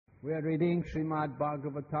We are reading Srimad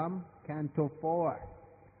Bhagavatam, Canto 4,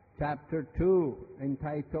 Chapter 2,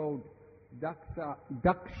 entitled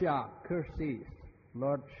Daksha Curses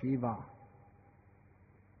Lord Shiva.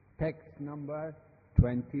 Text number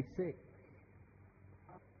 26.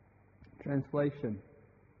 Translation.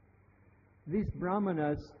 These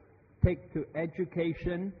brahmanas take to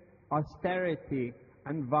education, austerity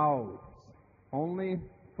and vows only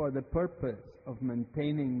for the purpose of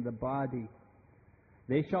maintaining the body.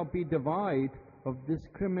 They shall be devoid of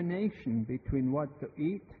discrimination between what to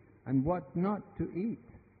eat and what not to eat.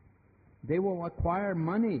 They will acquire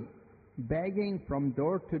money, begging from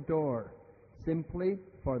door to door, simply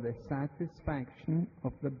for the satisfaction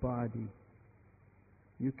of the body.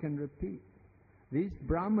 You can repeat. These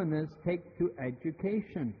brahmanas take to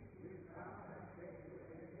education,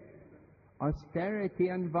 austerity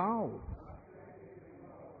and vows,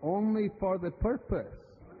 only for the purpose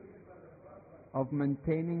of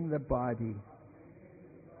maintaining the body.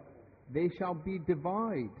 They shall be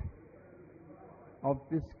devoid of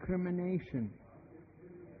discrimination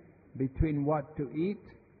between what to eat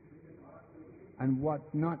and what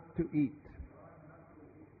not to eat.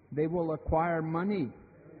 They will acquire money,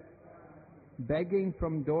 begging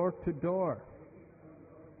from door to door,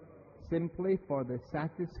 simply for the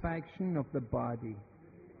satisfaction of the body.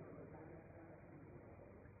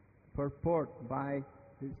 Purport by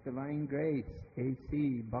His Divine Grace,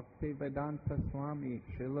 A.C. Bhaktivedanta Swami,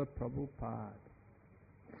 Srila Prabhupada.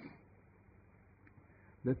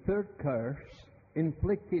 The third curse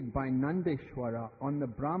inflicted by Nandeshwara on the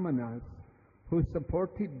brahmanas who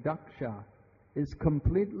supported Daksha is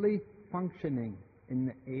completely functioning in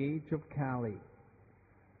the age of Kali.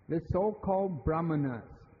 The so-called brahmanas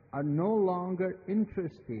are no longer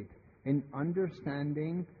interested in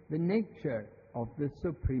understanding the nature of the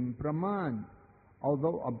Supreme Brahman,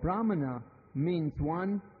 although a brahmana means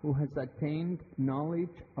one who has attained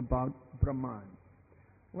knowledge about Brahman.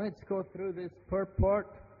 Let's go through this purport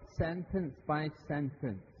sentence by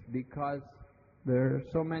sentence, because there are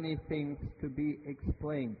so many things to be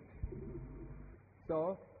explained.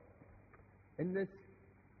 So, in this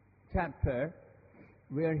chapter,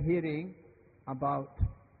 we are hearing about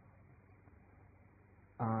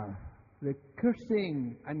the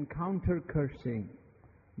cursing and counter-cursing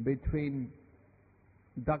between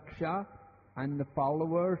Daksha and the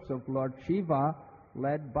followers of Lord Shiva,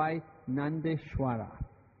 led by Nandeshwara.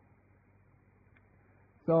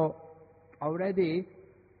 So, already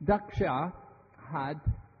Daksha had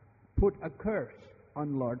put a curse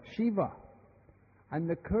on Lord Shiva. And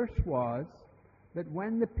the curse was that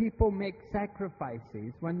when the people make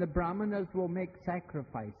sacrifices, when the brahmanas will make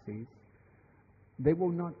sacrifices, they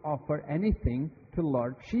will not offer anything to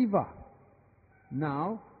Lord Shiva.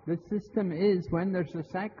 Now, the system is when there's a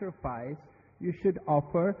sacrifice, you should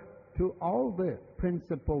offer to all the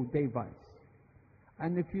principal devas.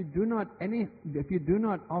 And if you do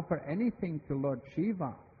not offer anything to Lord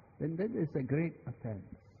Shiva, then that is a great offense.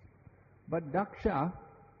 But Daksha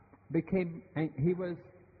he was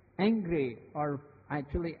angry, or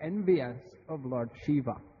actually envious of Lord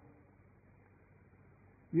Shiva.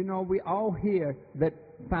 You know, we all hear that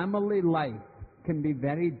family life can be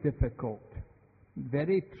very difficult,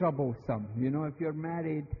 very troublesome. You know, if you're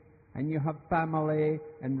married and you have family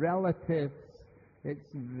and relatives,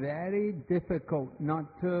 it's very difficult not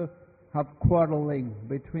to have quarreling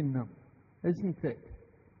between them, isn't it?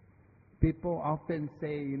 People often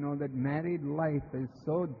say, you know, that married life is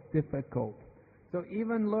so difficult. So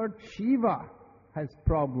even Lord Shiva has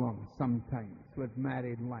problems sometimes with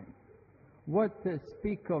married life. What to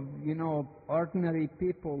speak of, you know, ordinary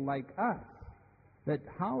people like us, that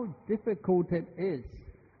how difficult it is,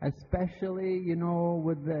 especially, you know,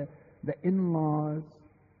 with the in-laws.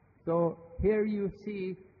 So here you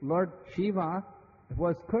see Lord Shiva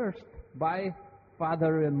was cursed by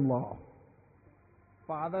father-in-law.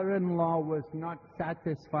 Father-in-law was not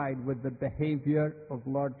satisfied with the behavior of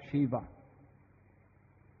Lord Shiva,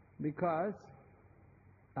 because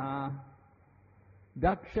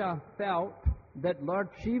Daksha felt that Lord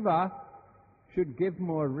Shiva should give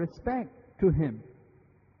more respect to him.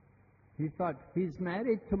 He thought, he's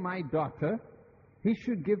married to my daughter, he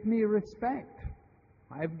should give me respect.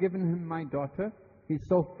 I've given him my daughter, he's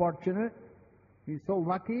so fortunate, he's so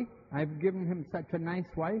lucky, I've given him such a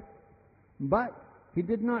nice wife, but he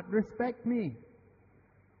did not respect me.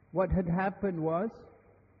 What had happened was,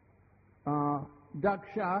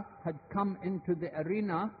 Daksha had come into the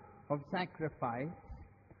arena of sacrifice,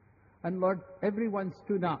 and everyone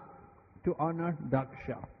stood up to honor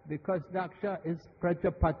Daksha, because Daksha is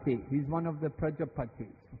Prajapati. He's one of the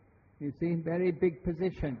Prajapatis. You see, very big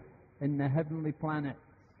position in the heavenly planets.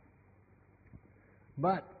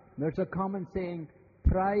 But there's a common saying,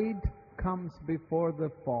 pride comes before the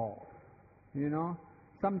fall. You know,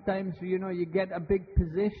 sometimes, you know, you get a big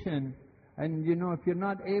position, and, you know, if you're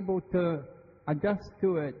not able to adjust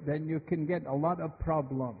to it, then you can get a lot of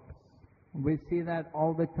problems. We see that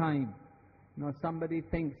all the time. You know, somebody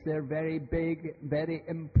thinks they're very big, very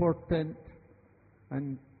important,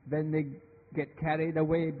 and then they get carried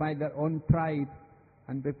away by their own pride,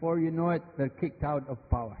 and before you know it, they're kicked out of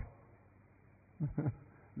power.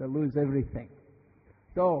 They lose everything.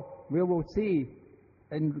 So we will see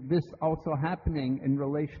and this also happening in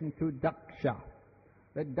relation to Daksha.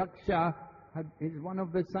 That Daksha is one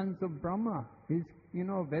of the sons of Brahma. He's, you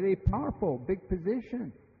know, very powerful, big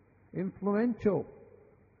position, influential.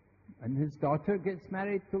 And his daughter gets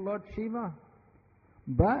married to Lord Shiva.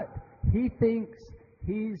 But he thinks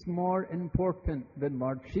he's more important than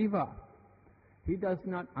Lord Shiva. He does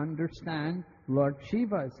not understand Lord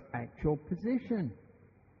Shiva's actual position.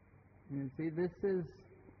 You see, this is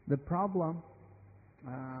the problem.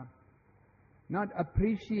 Not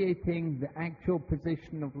appreciating the actual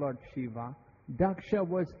position of Lord Shiva, Daksha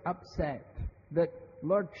was upset that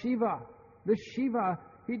Lord Shiva, this Shiva,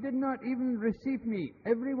 he did not even receive me.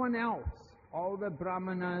 Everyone else, all the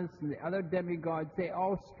Brahmanas, the other demigods, they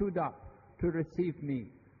all stood up to receive me.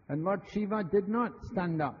 And Lord Shiva did not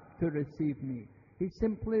stand up to receive me. He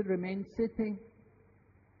simply remained sitting.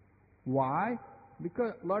 Why?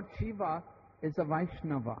 Because Lord Shiva is a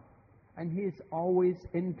Vaishnava, and he is always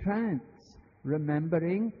in trance,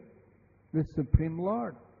 remembering the Supreme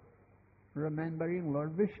Lord, remembering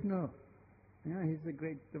Lord Vishnu. You know, he's a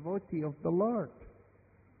great devotee of the Lord.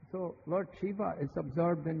 So Lord Shiva is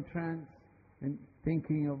absorbed in trance and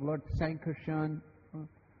thinking of Lord Sankarshan.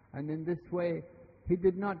 And in this way, he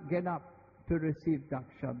did not get up to receive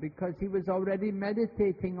Daksha because he was already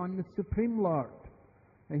meditating on the Supreme Lord.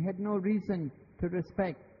 He had no reason to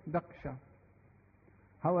respect Daksha.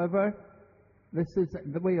 However, this is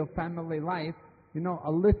the way of family life. You know,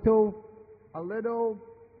 a little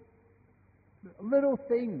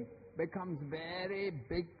thing becomes very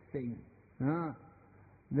big thing.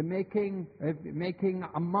 The making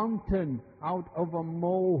a mountain out of a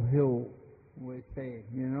molehill, we say,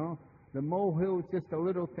 you know. The molehill is just a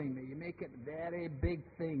little thing. You make it very big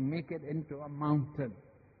thing, make it into a mountain.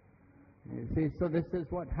 You see, so this is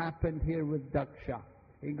what happened here with Daksha.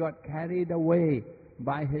 He got carried away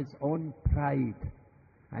by his own pride,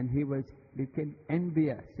 and he became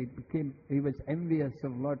envious. He was envious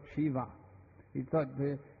of Lord Shiva. He thought,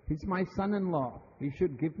 he's my son-in-law. He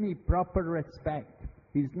should give me proper respect.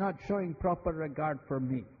 He's not showing proper regard for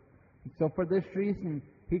me. So for this reason,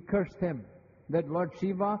 he cursed him, that Lord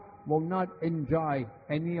Shiva will not enjoy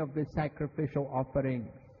any of the sacrificial offerings.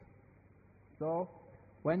 So,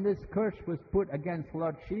 when this curse was put against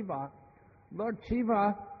Lord Shiva,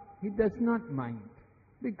 he does not mind,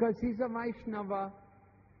 because he's a Vaishnava.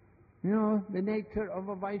 You know, the nature of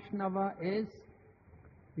a Vaishnava is,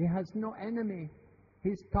 he has no enemy.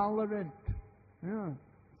 He's tolerant.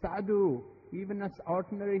 Sadhu, even as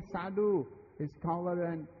ordinary sadhu, is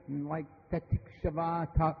tolerant, like Tatikshava,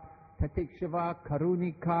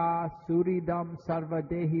 Karunika, Suridam,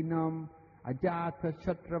 Sarvadehinam, Ajata,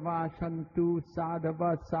 Shatrava, Shantu,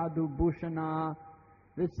 Sadhava, Sadhu, Bhushana.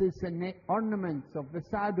 This is the ornaments of the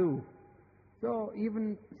sadhu. So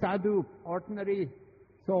even sadhu, ordinary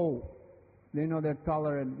soul, they know they're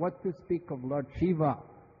tolerant. What to speak of Lord Shiva?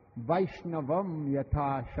 Vaishnavam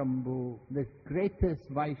Yatha Shambhu, the greatest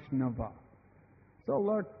Vaishnava. So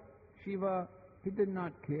Lord Shiva, he did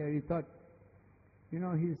not care. He thought, you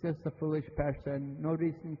know, he's just a foolish person, no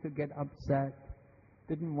reason to get upset,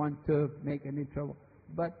 didn't want to make any trouble.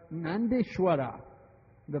 But Nandeshwara,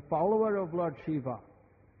 the follower of Lord Shiva,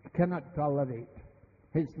 cannot tolerate.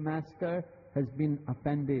 His master has been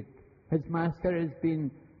offended. His master has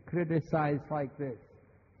been criticized like this.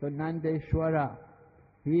 So Nandeshwara,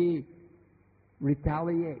 he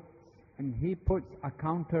retaliates, and he puts a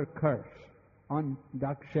counter curse on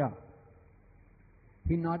Daksha.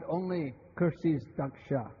 He not only curses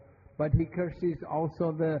Daksha, but he curses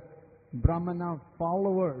also the Brahmana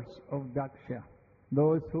followers of Daksha,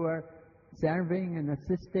 those who are serving and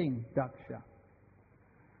assisting Daksha.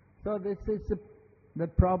 So this is the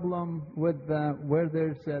problem with where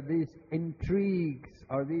there's these intrigues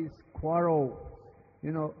or these quarrels.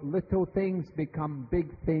 You know, little things become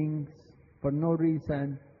big things for no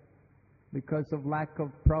reason, because of lack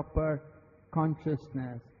of proper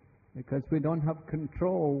consciousness, because we don't have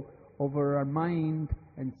control over our mind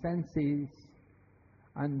and senses.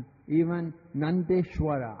 And even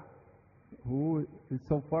Nandeshwara, who is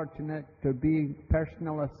so fortunate to be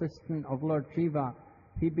personal assistant of Lord Shiva,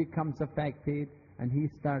 he becomes affected, and he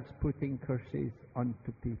starts putting curses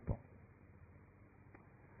onto people.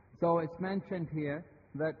 So it's mentioned here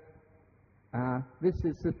that this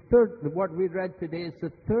is the third, what we read today is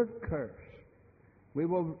the third curse. We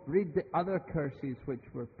will read the other curses which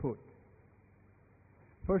were put.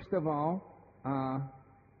 First of all,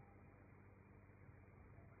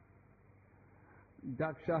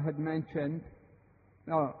 Daksha had mentioned,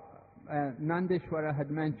 Nandishvara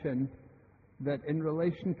had mentioned that in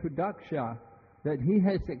relation to Daksha, that he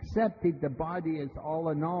has accepted the body as all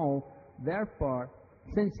in all. Therefore,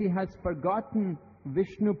 since he has forgotten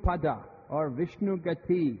Vishnu Pada or Vishnu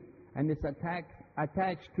Gati and is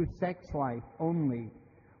attached to sex life only,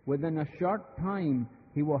 within a short time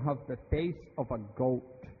he will have the face of a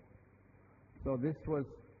goat. So this was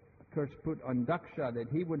a curse put on Daksha, that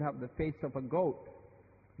he would have the face of a goat.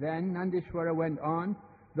 Then Nandishvara went on,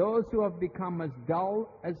 those who have become as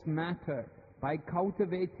dull as matter by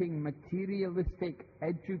cultivating materialistic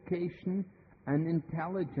education and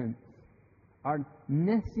intelligence are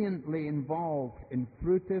nesciently involved in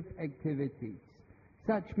fruitive activities.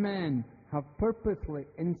 Such men have purposely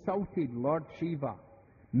insulted Lord Shiva.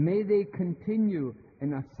 May they continue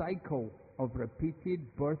in a cycle of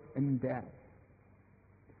repeated birth and death.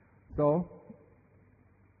 So,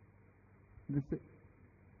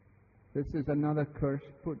 this is another curse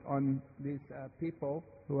put on these people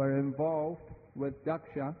who are involved with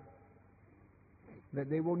Daksha, that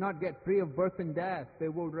they will not get free of birth and death. They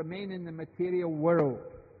will remain in the material world.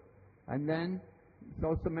 And then, it's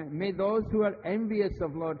also may those who are envious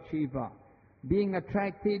of Lord Shiva, being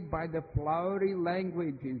attracted by the flowery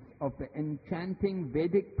languages of the enchanting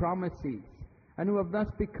Vedic promises, and who have thus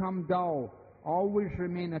become dull, always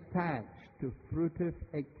remain attached to fruitive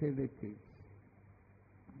activities.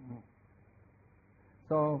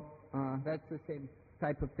 So, that's the same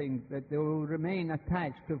type of thing, that they will remain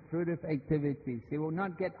attached to fruitive activities. They will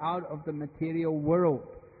not get out of the material world.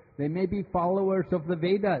 They may be followers of the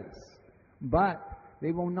Vedas, but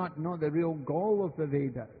they will not know the real goal of the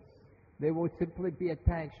Vedas. They will simply be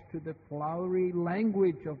attached to the flowery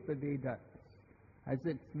language of the Vedas, as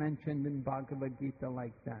it's mentioned in Bhagavad Gita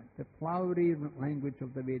like that. The flowery language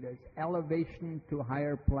of the Vedas, elevation to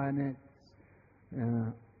higher planets,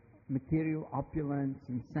 material opulence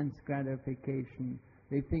and sense gratification.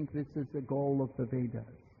 They think this is the goal of the Vedas,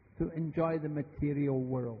 to enjoy the material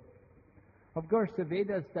world. Of course, the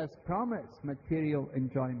Vedas does promise material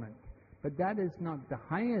enjoyment, but that is not the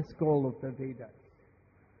highest goal of the Vedas.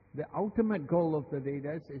 The ultimate goal of the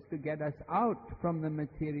Vedas is to get us out from the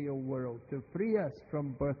material world, to free us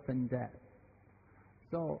from birth and death.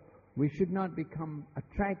 So, we should not become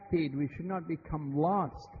attracted, we should not become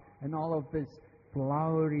lost in all of this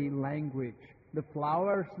flowery language. The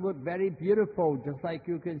flowers look very beautiful, just like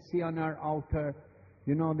you can see on our altar.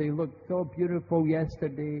 You know, they looked so beautiful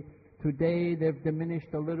yesterday. Today they've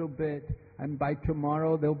diminished a little bit, and by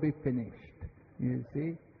tomorrow they'll be finished. You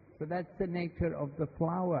see? So that's the nature of the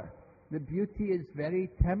flower. The beauty is very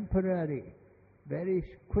temporary. Very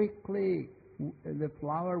quickly the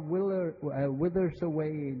flower withers away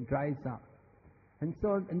and dries up. And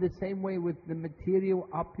so in the same way with the material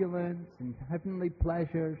opulence and heavenly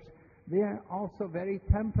pleasures, they are also very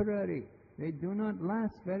temporary. They do not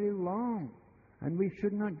last very long. And we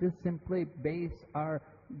should not just simply base our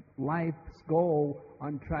life's goal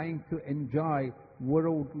on trying to enjoy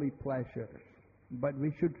worldly pleasures. But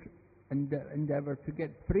we should endeavor to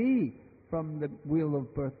get free from the wheel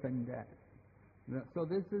of birth and death. So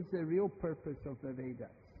this is the real purpose of the Vedas.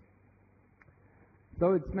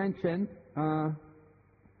 So it's mentioned,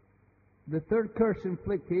 the third curse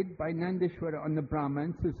inflicted by Nandishvara on the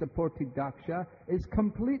Brahmins who supported Daksha is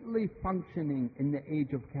completely functioning in the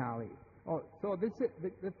age of Kali. Oh, so this is,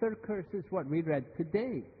 the third curse is what we read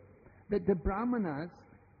today. That the Brahmanas,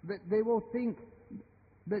 that they will think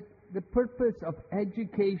that the purpose of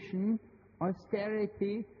education,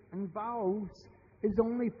 austerity, and vows is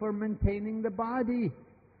only for maintaining the body.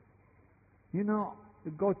 You know,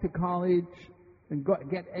 go to college and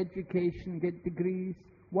get education, get degrees.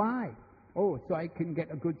 Why? Oh, so I can get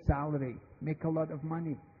a good salary, make a lot of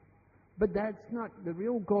money. But that's not the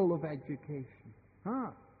real goal of education.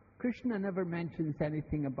 Krishna never mentions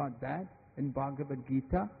anything about that in Bhagavad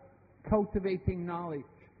Gita. Cultivating knowledge.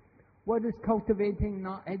 What is cultivating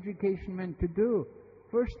education meant to do?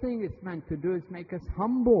 First thing it's meant to do is make us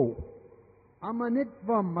humble.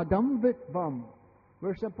 Amanitvam madamvitvam.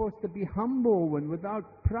 We're supposed to be humble and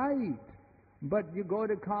without pride. But you go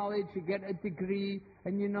to college, you get a degree,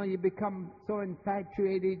 and you know, you become so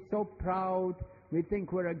infatuated, so proud. We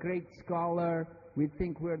think we're a great scholar. We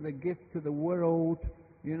think we're the gift to the world.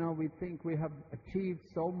 You know, we think we have achieved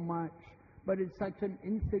so much. but it's such an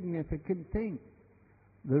insignificant thing.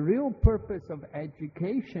 The real purpose of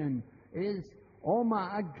education is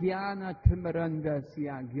Oma Ajnana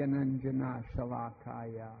Timirandasya Gyananjana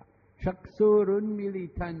Shalakaya Chaksurun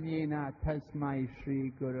Militanyena Tasmai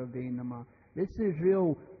Shri Gurave Namah. This is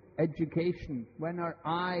real education, when our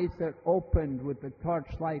eyes are opened with the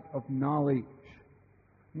torchlight of knowledge,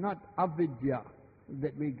 not avidya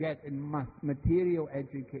that we get in material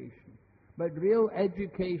education. But real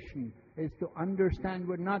education is to understand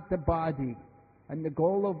we're not the body, and the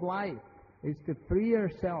goal of life is to free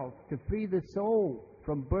ourselves, to free the soul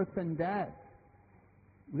from birth and death.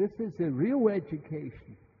 This is the real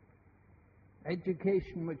education.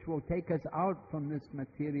 Education which will take us out from this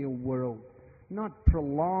material world, not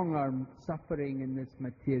prolong our suffering in this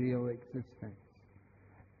material existence.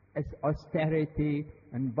 As austerity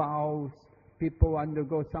and vows, people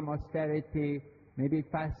undergo some austerity, maybe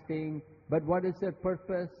fasting, but what is their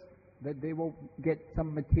purpose? That they will get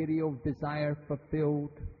some material desire fulfilled.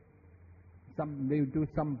 They do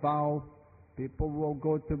some vow. People will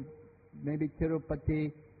go to maybe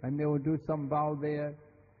Tirupati and they will do some vow there.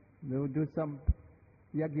 They will do some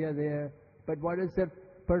yajna there. But what is their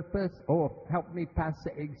purpose? Oh, help me pass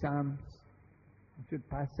the exams. I should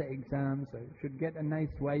pass the exams. I should get a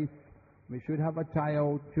nice wife. We should have a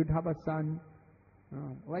child. Should have a son.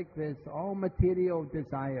 Like this, all material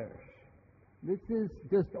desires. This is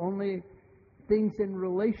just only things in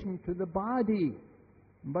relation to the body.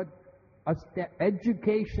 But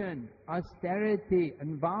education, austerity,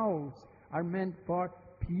 and vows are meant for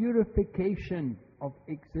purification of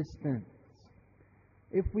existence.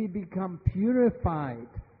 If we become purified,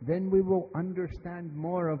 then we will understand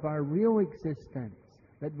more of our real existence,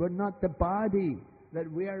 that we're not the body, that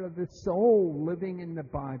we are the soul living in the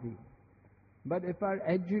body. But if our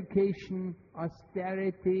education,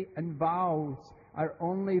 austerity, and vows are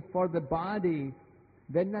only for the body,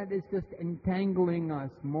 then that is just entangling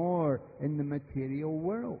us more in the material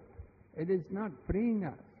world. It is not freeing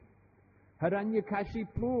us.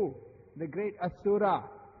 Hiranyakashipu, the great Asura,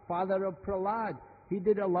 father of Prahlad, he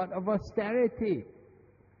did a lot of austerity.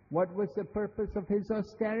 What was the purpose of his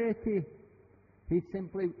austerity?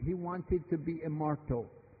 He wanted to be immortal.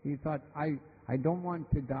 He thought, I don't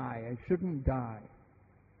want to die. I shouldn't die.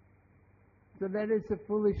 So that is the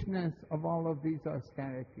foolishness of all of these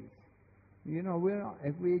austerities. You know,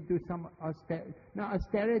 if we do some austerity... Now,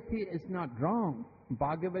 austerity is not wrong.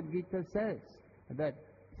 Bhagavad Gita says that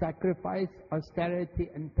sacrifice, austerity,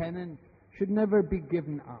 and penance should never be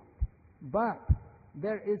given up. But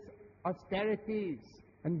there is austerities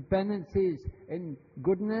and penances in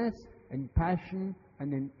goodness, in passion,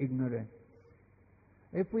 and in ignorance.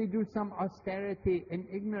 If we do some austerity in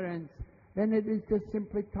ignorance, then it is just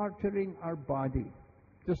simply torturing our body,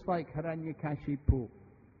 just like Hiranyakashipu.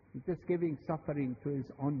 He's just giving suffering to his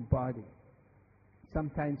own body.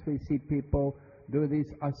 Sometimes we see people do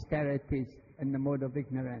these austerities in the mode of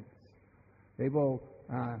ignorance. They will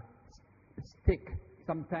stick.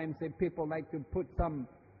 Sometimes people like to put some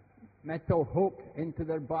metal hook into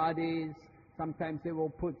their bodies. Sometimes they will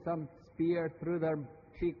put some spear through their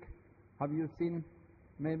cheek. Have you seen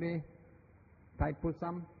maybe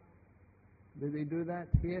Taipusam? Do they do that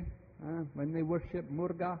here? When they worship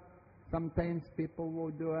Murga? Sometimes people will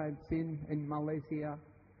do, I've seen in Malaysia,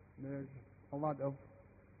 there's a lot of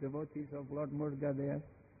devotees of Lord Murga there,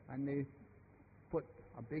 and they put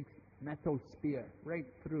a big metal spear right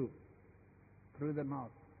through the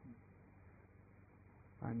mouth.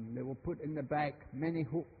 And they will put in the back many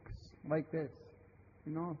hooks like this,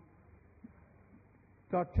 you know,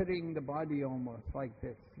 torturing the body almost like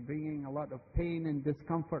this, bringing a lot of pain and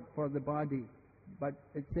discomfort for the body. But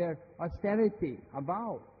it's their austerity, a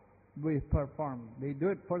vow we perform. They do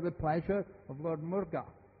it for the pleasure of Lord Murga.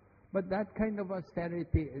 But that kind of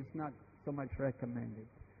austerity is not so much recommended.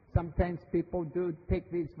 Sometimes people do take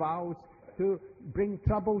these vows to bring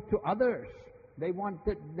trouble to others. They want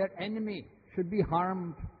that their enemy should be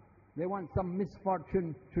harmed. They want some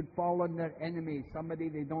misfortune should fall on their enemy, somebody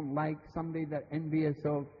they don't like, somebody they're envious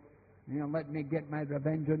of. You know, let me get my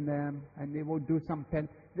revenge on them, and they will do some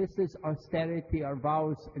This is austerity or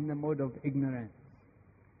vows in the mode of ignorance.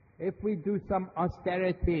 If we do some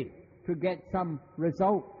austerity to get some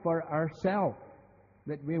result for ourselves,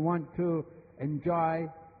 that we want to enjoy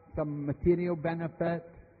some material benefit,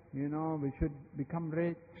 you know, we should become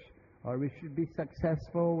rich, or we should be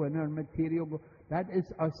successful in our material, that is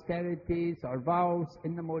austerities or vows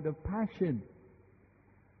in the mode of passion.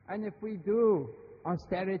 And if we do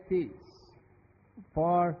austerities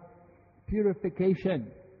for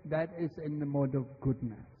purification, that is in the mode of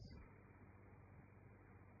goodness.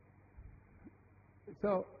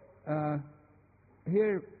 So,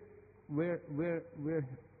 here we're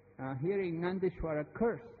hearing Nandishwara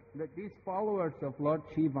curse that these followers of Lord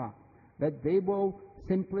Shiva, that they will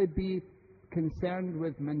simply be concerned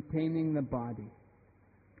with maintaining the body.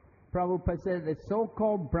 Prabhupada said the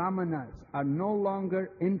so-called Brahmanas are no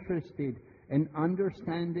longer interested in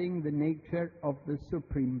understanding the nature of the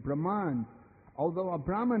Supreme Brahman. Although a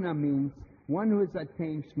Brahmana means one who has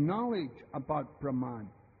attained knowledge about Brahman.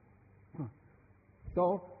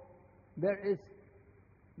 So, there is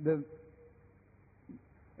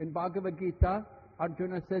in Bhagavad Gita,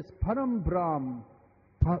 Arjuna says, Param Brahm,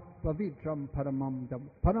 Pavitram Paramam Dam.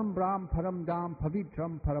 Param Brahm, Param Dam,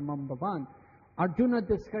 Pavitram Paramam Bhavan. Arjuna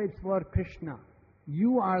describes Lord Krishna.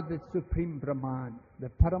 You are the Supreme Brahman, the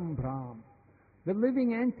Param Brahm. The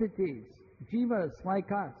living entities, jivas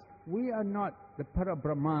like us, we are not the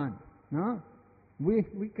Parabrahman. No?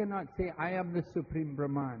 We cannot say, I am the Supreme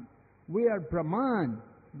Brahman. We are Brahman,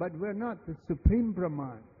 but we're not the Supreme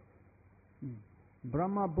Brahman.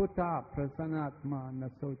 Brahma Bhuta Prasanatma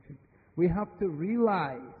Nasochit. We have to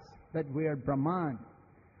realize that we are Brahman.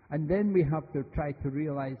 And then we have to try to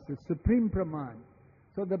realize the Supreme Brahman.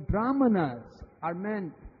 So the Brahmanas are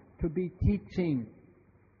meant to be teaching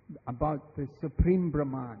about the Supreme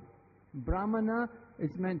Brahman. Brahmana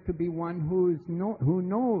is meant to be one who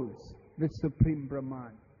knows the Supreme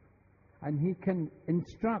Brahman. And he can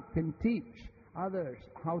instruct and teach others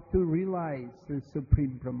how to realize the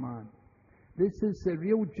Supreme Brahman. This is the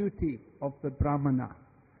real duty of the Brahmana.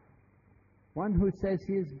 One who says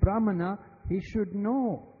he is Brahmana, he should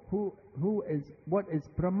know what is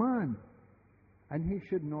Brahman. And he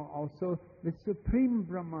should know also the Supreme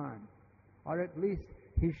Brahman. Or at least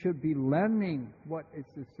he should be learning what is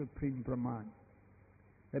the Supreme Brahman.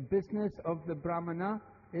 The business of the Brahmana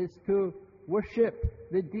is to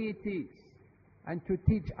worship the deities and to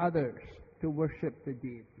teach others to worship the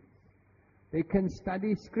deities. They can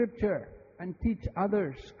study scripture and teach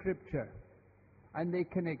others scripture. And they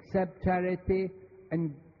can accept charity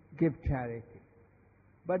and give charity.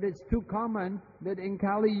 But it's too common that in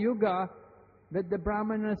Kali Yuga, that the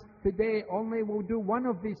Brahmanas today only will do one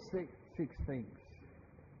of these six things.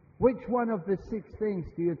 Which one of the 6 things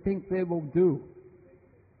do you think they will do?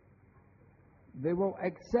 They will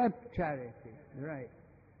accept charity, right?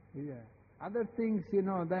 Yeah. Other things,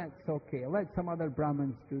 that's okay. Let some other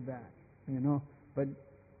Brahmins do that, but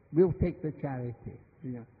we'll take the charity.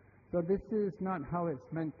 Yeah. So this is not how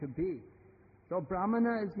it's meant to be. So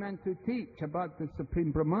Brahmana is meant to teach about the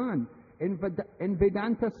Supreme Brahman. In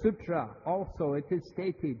Vedanta Sutra also it is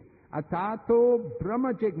stated, Atato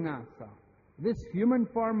Brahma Jignasa. This human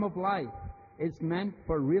form of life is meant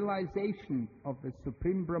for realization of the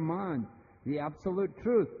Supreme Brahman, the Absolute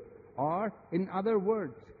Truth. Or, in other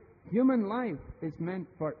words, human life is meant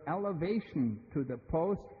for elevation to the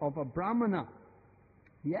post of a Brahmana.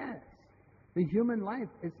 Yes, the human life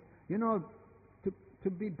is, to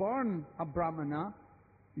be born a Brahmana,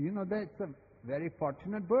 that's a very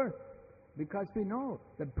fortunate birth. Because we know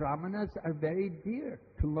the Brahmanas are very dear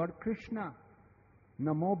to Lord Krishna.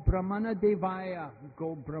 Namo Brahmana Devaya,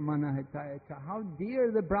 Go Brahmana Hitaya. How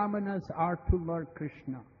dear the Brahmanas are to Lord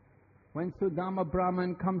Krishna. When Sudama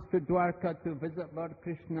Brahman comes to Dwarka to visit Lord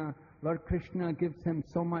Krishna gives him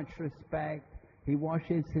so much respect. He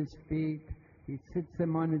washes his feet. He sits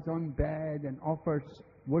him on his own bed and offers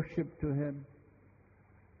worship to him.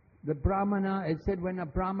 The Brahmana, it said when a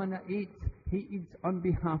Brahmana eats, he eats on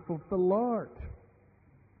behalf of the Lord.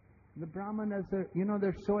 The Brahmanas are,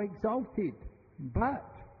 they're so exalted.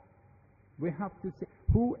 But we have to say,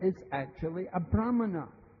 who is actually a Brahmana?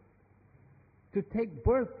 To take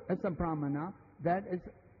birth as a Brahmana, that is,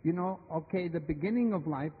 the beginning of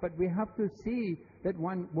life, but we have to see that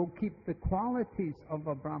one will keep the qualities of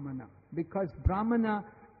a Brahmana. Because Brahmana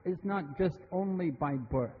is not just only by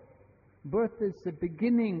birth. Birth is the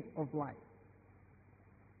beginning of life.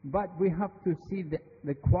 But we have to see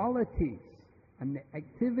the qualities and the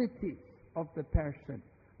activities of the person,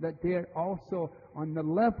 that they're also on the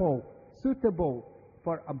level suitable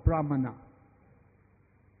for a Brahmana.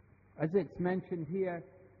 As it's mentioned here,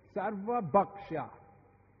 Sarva Bhaksha,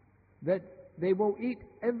 that they will eat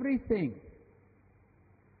everything.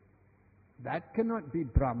 That cannot be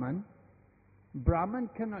Brahman. Brahman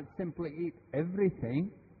cannot simply eat everything.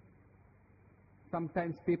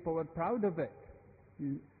 Sometimes people are proud of it.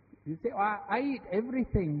 You say, I eat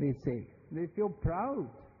everything, they say. They feel proud.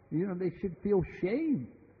 They should feel shame.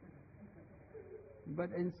 But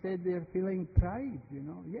instead they're feeling pride,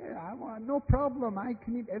 Yeah, I want, no problem, I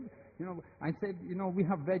can eat I said, we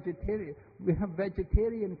have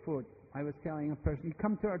vegetarian food. I was telling a person, you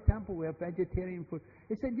come to our temple, we have vegetarian food.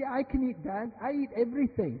 He said, yeah, I can eat that. I eat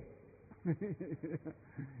everything.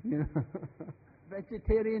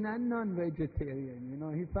 Vegetarian and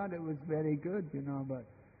non-vegetarian, he thought it was very good, but,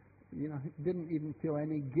 he didn't even feel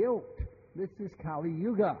any guilt. This is Kali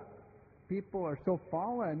Yuga. People are so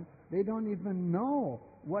fallen, they don't even know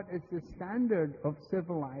what is the standard of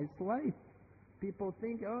civilized life. People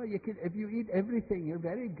think, if you eat everything, you're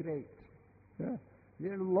very great. Yeah.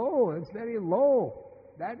 You're low, it's very low.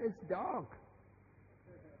 That is dog.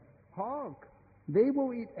 Hog. They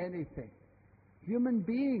will eat anything. Human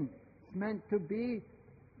being is meant to be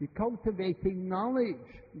cultivating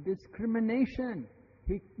knowledge, discrimination.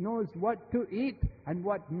 He knows what to eat and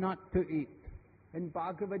what not to eat. In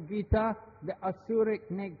Bhagavad Gita, the asuric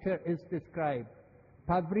nature is described.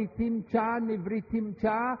 Pavritim cha nivritim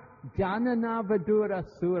cha janana vadura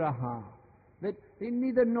suraha. That they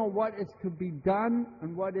neither know what is to be done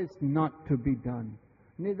and what is not to be done.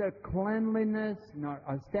 Neither cleanliness nor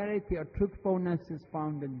austerity or truthfulness is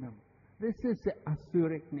found in them. This is the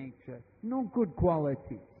asuric nature. No good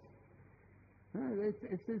qualities.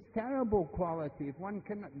 It's this terrible quality. If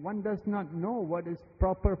one does not know what is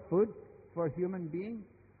proper food for a human being,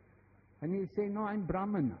 and you say, no, I'm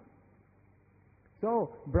Brahmana.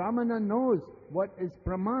 So, Brahmana knows what is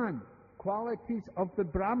Brahman. Qualities of the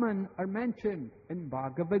Brahman are mentioned in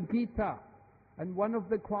Bhagavad Gita. And one of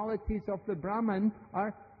the qualities of the Brahman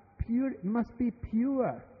are pure, must be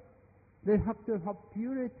pure. They have to have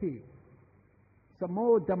purity.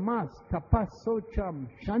 Samo damas tapas socham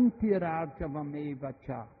shantirarjavam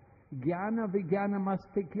evacha jnana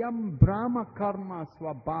vijnanamastikyam brahma karma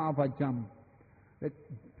swabhavajam. That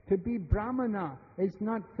to be Brahmana is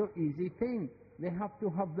not so easy thing. They have to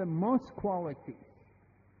have the most qualities.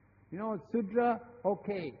 Sudra,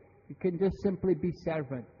 okay, you can just simply be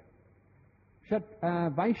servant.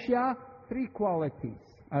 Vaishya, 3 qualities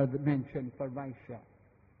are mentioned for Vaishya.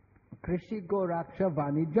 Krishi Goraksha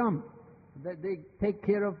Vanijam, that they take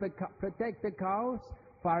care of protect the cows,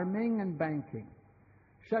 farming and banking.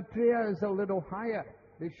 Kshatriya is a little higher.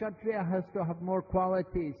 The Kshatriya has to have more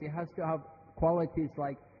qualities. He has to have qualities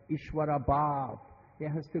like Ishvara Bhav. He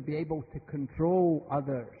has to be able to control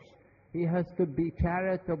others. He has to be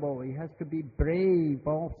charitable. He has to be brave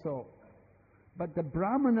also. But the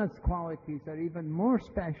Brahmana's qualities are even more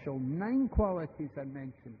special. 9 qualities are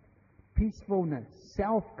mentioned. Peacefulness,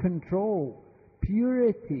 self-control,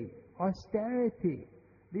 purity, austerity.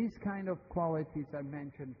 These kind of qualities are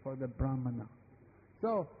mentioned for the Brahmana.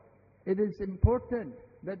 So, it is important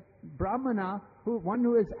that Brahmana, one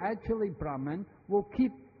who is actually Brahman, will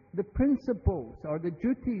keep the principles or the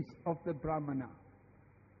duties of the Brahmana.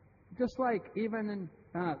 Just like even in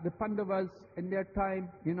the Pandavas in their time,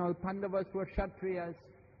 the Pandavas were Kshatriyas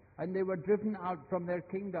and they were driven out from their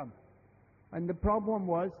kingdom. And the problem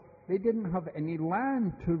was they didn't have any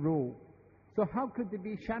land to rule. So how could they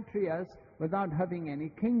be Kshatriyas without having any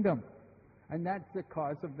kingdom? And that's the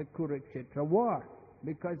cause of the Kurukshetra war,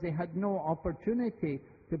 because they had no opportunity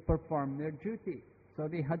to perform their duty. So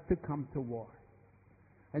they had to come to war.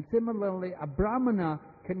 And similarly, a Brahmana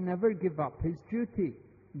can never give up his duty.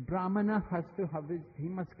 Brahmana has to have he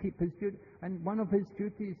must keep his duty. And one of his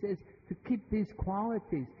duties is to keep these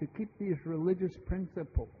qualities, to keep these religious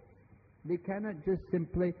principles. They cannot just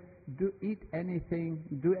simply eat anything,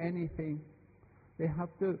 do anything. They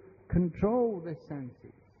have to control the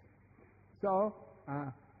senses. So,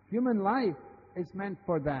 human life is meant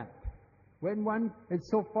for that. When one is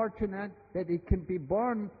so fortunate that it can be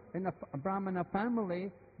born in a Brahmana family,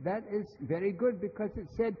 that is very good, because it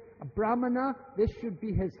said a Brahmana, this should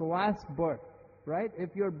be his last birth, right? If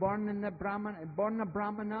you're born a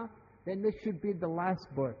Brahmana, then this should be the last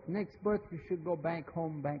birth. Next birth you should go back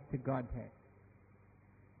home, back to Godhead.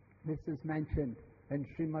 This is mentioned in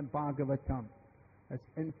Srimad Bhagavatam.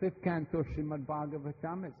 In 5th Canto Srimad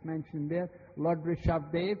Bhagavatam, it's mentioned there. Lord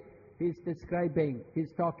Rishabdev,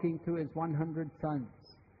 he's talking to his 100 sons.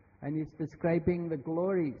 And he's describing the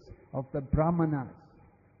glories of the Brahmanas.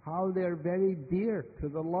 How they're very dear to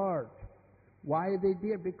the Lord. Why are they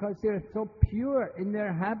dear? Because they're so pure in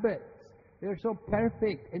their habits. They're so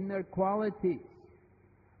perfect in their qualities.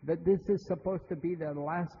 That this is supposed to be their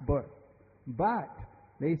last birth. But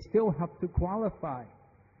they still have to qualify.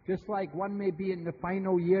 Just like one may be in the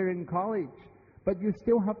final year in college, but you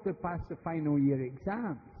still have to pass the final year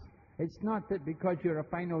exams. It's not that because you're a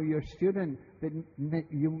final year student that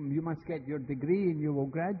you must get your degree and you will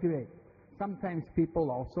graduate. Sometimes people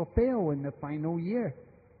also fail in the final year.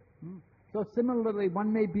 So similarly,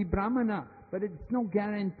 one may be Brahmana, but it's no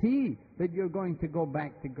guarantee that you're going to go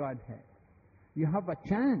back to Godhead. You have a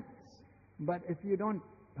chance, but if you don't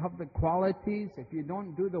have the qualities, if you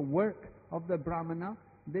don't do the work of the Brahmana,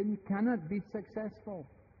 then you cannot be successful.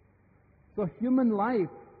 So human life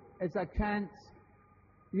is a chance.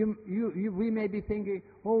 We may be thinking,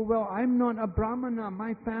 oh, well, I'm not a Brahmana,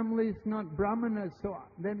 my family is not Brahmana, so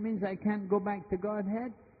that means I can't go back to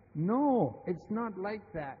Godhead? No, it's not like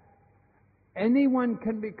that. Anyone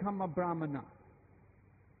can become a Brahmana.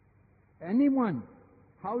 Anyone.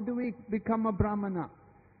 How do we become a Brahmana?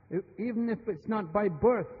 Even if it's not by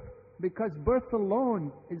birth, because birth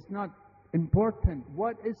alone is not important.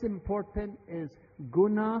 What is important is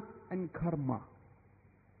guna and karma.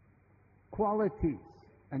 Qualities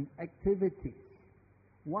and activities.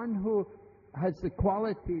 One who has the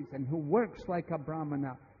qualities and who works like a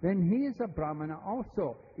Brahmana, then he is a Brahmana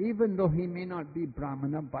also, even though he may not be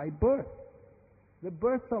Brahmana by birth. The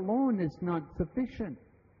birth alone is not sufficient.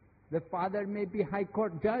 The father may be High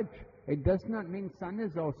Court judge. It does not mean son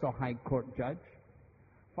is also High Court judge.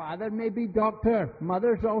 Father may be doctor.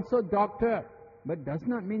 Mother's also doctor. But does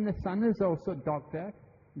not mean the son is also doctor.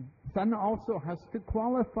 Son also has to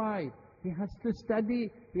qualify. He has to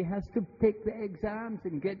study. He has to take the exams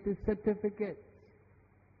and get the certificates.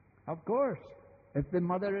 Of course, if the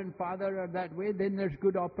mother and father are that way, then there's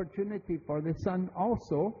good opportunity for the son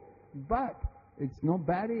also. But it's no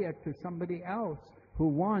barrier to somebody else who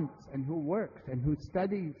wants and who works and who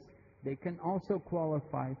studies. They can also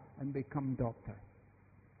qualify and become doctor.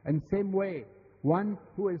 And same way, one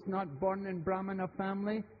who is not born in Brahmana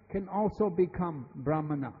family can also become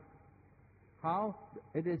Brahmana. How?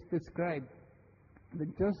 It is described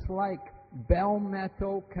that just like bell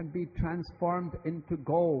metal can be transformed into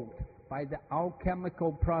gold by the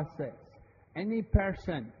alchemical process, any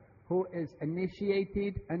person who is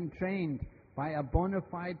initiated and trained by a bona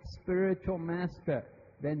fide spiritual master,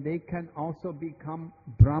 then they can also become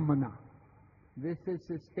Brahmana. This is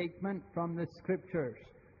a statement from the scriptures,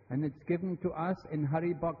 and it's given to us in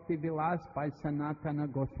Hari Bhakti Vilas by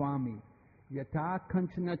Sanatana Goswami. Yata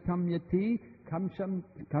kanchana tamyati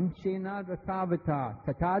kamshena rasavata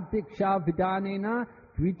tatadiksha vidanena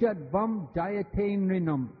dvijadvam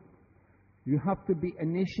jayatenrinam. You have to be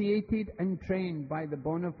initiated and trained by the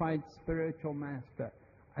bona fide spiritual master.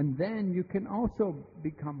 And then you can also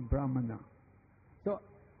become Brahmana. So,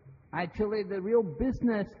 actually the real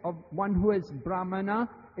business of one who is Brahmana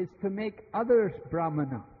is to make others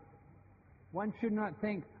Brahmana. One should not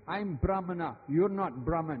think, I'm Brahmana, you're not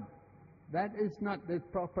Brahman. That is not the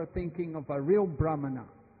proper thinking of a real Brahmana.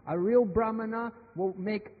 A real Brahmana will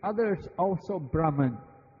make others also Brahman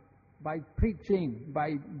by preaching,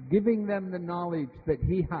 by giving them the knowledge that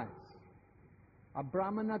he has. A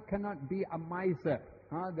Brahmana cannot be a miser.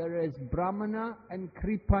 There is Brahmana and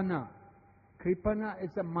Kripana. Kripana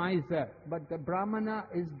is a miser, but the Brahmana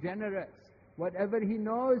is generous. Whatever he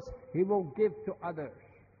knows, he will give to others.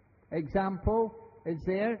 Example is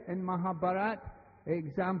there in Mahabharata.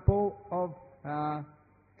 Example of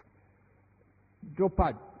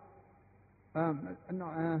Dropad.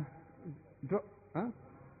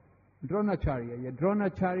 Dronacharya. Yeah,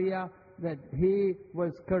 Dronacharya, that he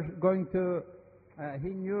was going to, he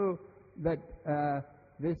knew that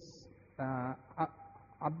this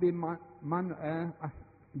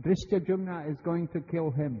Drishtajumna is going to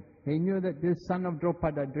kill him. He knew that this son of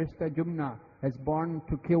Dropada, Drishtajumna, is born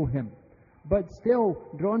to kill him. But still,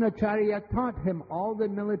 Dronacharya taught him all the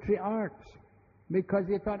military arts, because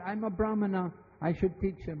he thought, I'm a Brahmana, I should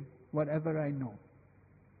teach him whatever I know.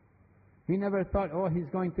 He never thought, oh, he's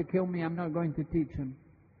going to kill me, I'm not going to teach him.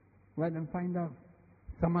 Let him find out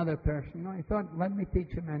some other person. No, he thought, let me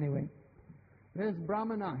teach him anyway. This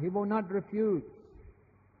Brahmana, he will not refuse.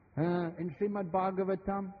 In Srimad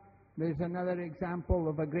Bhagavatam, there's another example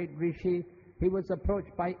of a great rishi. He was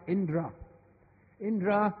approached by Indra.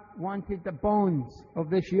 Indra wanted the bones of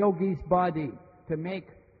this yogi's body to make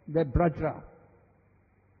the brajra.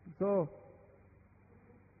 So,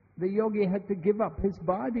 the yogi had to give up his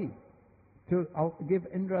body to give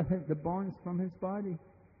Indra the bones from his body.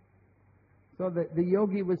 So the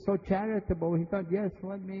yogi was so charitable, he thought, yes,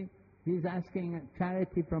 let me, he's asking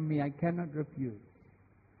charity from me, I cannot refuse.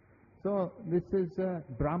 So this is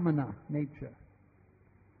Brahmana nature.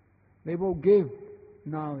 They will give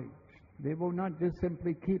knowledge. They will not just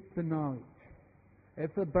simply keep the knowledge.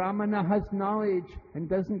 If the Brahmana has knowledge and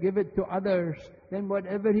doesn't give it to others, then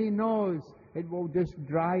whatever he knows, it will just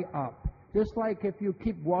dry up. Just like if you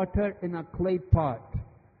keep water in a clay pot.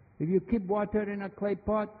 If you keep water in a clay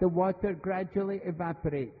pot, the water gradually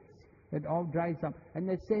evaporates. It all dries up. And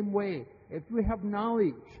the same way, If we have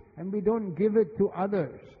knowledge and we don't give it to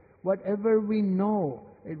others, whatever we know,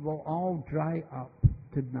 it will all dry up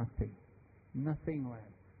to nothing. Nothing left.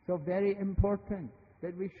 So very important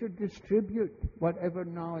that we should distribute whatever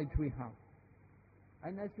knowledge we have.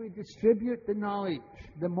 And as we distribute the knowledge,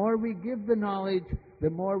 the more we give the knowledge, the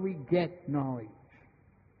more we get knowledge.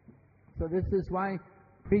 So this is why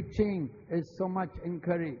preaching is so much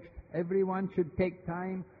encouraged. Everyone should take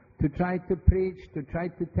time to try to preach, to try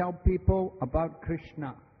to tell people about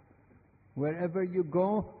Krishna. Wherever you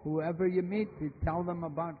go, whoever you meet, you tell them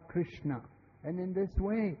about Krishna. And in this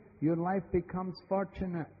way, your life becomes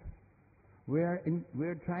fortunate.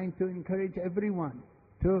 We're trying to encourage everyone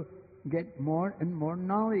to get more and more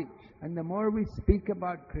knowledge. And the more we speak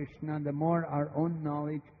about Krishna, the more our own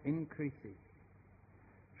knowledge increases.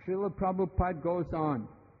 Srila Prabhupada goes on.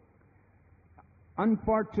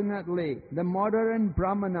 Unfortunately, the modern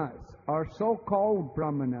Brahmanas, or so-called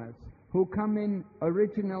Brahmanas, who come in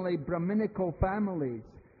originally Brahminical families,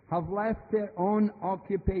 have left their own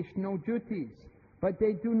occupational duties, but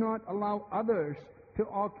they do not allow others to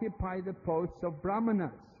occupy the posts of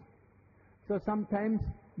Brahmanas. So sometimes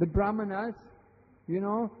the Brahmanas,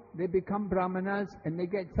 they become Brahmanas and they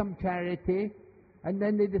get some charity, and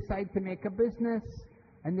then they decide to make a business,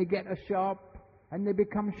 and they get a shop, and they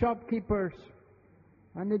become shopkeepers.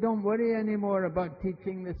 And they don't worry anymore about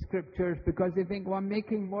teaching the scriptures because they think, well, I'm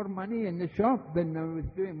making more money in the shop than I was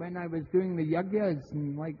doing when I was doing the yagyas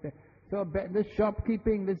and like that. So this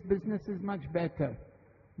shopkeeping, this business is much better.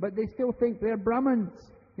 But they still think they're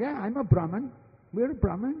Brahmins. Yeah, I'm a Brahmin. We're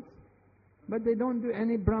Brahmins. But they don't do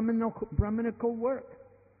any Brahminical work.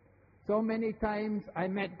 So many times I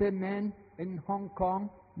met the men in Hong Kong,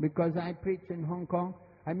 because I preach in Hong Kong.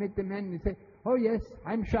 I met the men and they say, oh yes,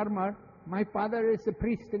 I'm Sharma. My father is a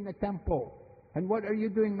priest in the temple. And what are you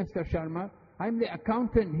doing, Mr. Sharma? I'm the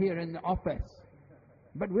accountant here in the office.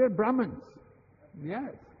 But we're Brahmins.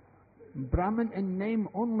 Yes. Brahmin in name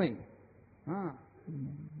only.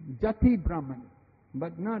 Jati Brahmin.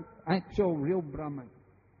 But not actual real Brahmin.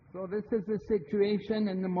 So this is the situation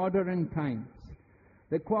in the modern times.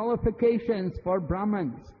 The qualifications for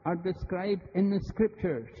Brahmins are described in the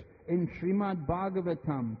scriptures, in Srimad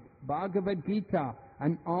Bhagavatam, Bhagavad Gita,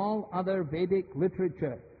 and all other Vedic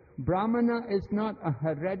literature. Brahmana is not a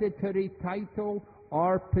hereditary title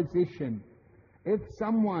or position. If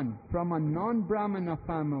someone from a non-Brahmana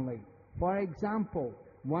family, for example,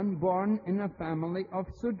 one born in a family of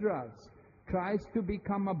Sudras, tries to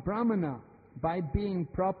become a Brahmana by being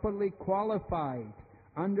properly qualified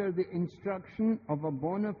under the instruction of a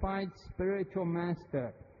bona fide spiritual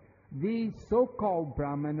master, these so-called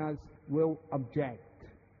Brahmanas will object.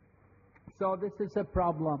 So this is a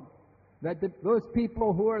problem, that those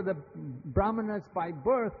people who are the Brahmanas by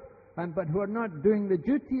birth, but who are not doing the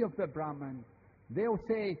duty of the Brahman, they'll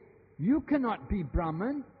say, you cannot be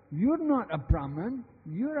Brahman, you're not a Brahman,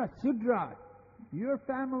 you're a Sudra, your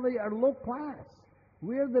family are low class,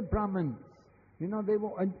 we're the Brahmins. They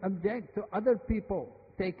will object to other people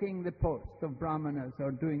taking the post of Brahmanas or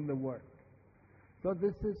doing the work. So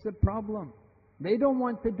this is a problem. They don't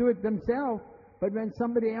want to do it themselves, but when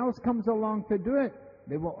somebody else comes along to do it,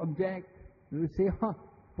 they will object. They will say,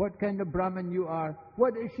 what kind of Brahman you are?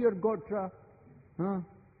 What is your Gotra?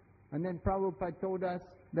 And then Prabhupada told us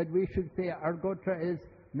that we should say our Gotra is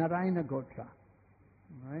Narayana Gotra.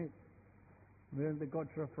 Right? We're the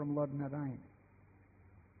Gotra from Lord Narayan.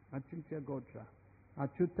 Achyuta Gotra.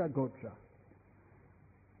 Achyuta Gotra.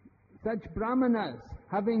 Such Brahmanas,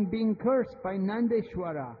 having been cursed by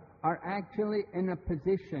Nandeshwara, are actually in a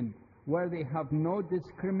position where they have no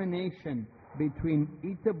discrimination between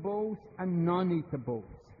eatables and non-eatables,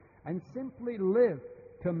 and simply live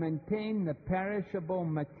to maintain the perishable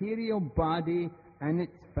material body and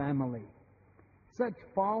its family. Such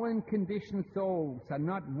fallen conditioned souls are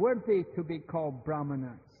not worthy to be called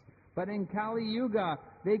Brahmanas, but in Kali Yuga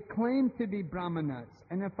they claim to be Brahmanas,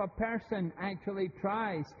 and if a person actually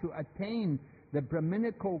tries to attain the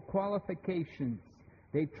Brahminical qualifications,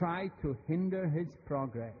 they try to hinder his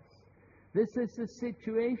progress. This is the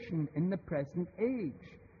situation in the present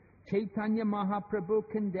age. Chaitanya Mahaprabhu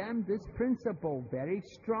condemned this principle very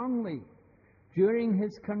strongly. During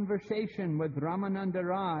his conversation with Ramananda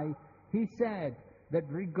Rai, he said that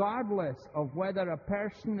regardless of whether a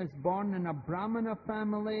person is born in a Brahmana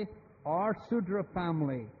family or Sudra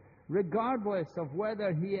family, regardless of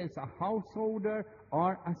whether he is a householder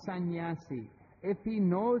or a sannyasi, if he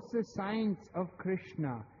knows the science of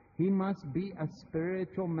Krishna, he must be a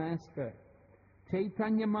spiritual master.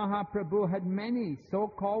 Chaitanya Mahaprabhu had many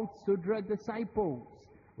so-called Sudra disciples,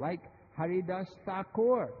 like Haridas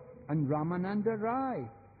Thakur and Ramananda Rai.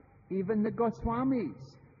 Even the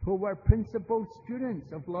Goswamis, who were principal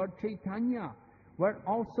students of Lord Chaitanya, were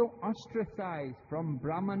also ostracized from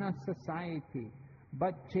Brahmana society.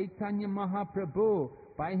 But Chaitanya Mahaprabhu,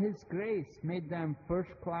 by his grace, made them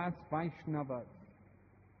first-class Vaishnavas.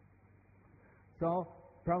 So,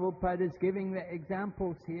 Prabhupada is giving the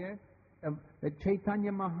examples here of the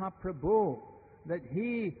Chaitanya Mahaprabhu, that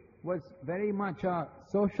he was very much a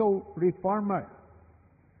social reformer.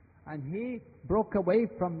 And he broke away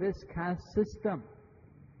from this caste system.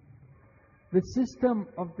 The system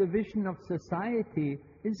of division of society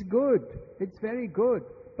is good. It's very good.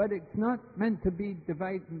 But it's not meant to be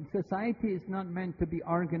divided. Society is not meant to be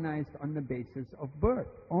organized on the basis of birth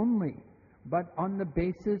only, but on the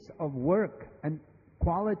basis of work and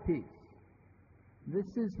qualities. This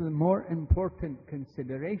is the more important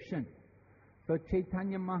consideration. So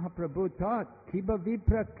Chaitanya Mahaprabhu taught, Kiba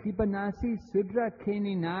Vipra Kiba Nasi Sudra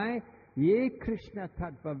Keninai Ye Krishna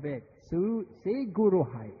Tattva Ved Se Guru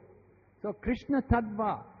Hai. So Krishna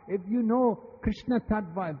Tattva, if you know Krishna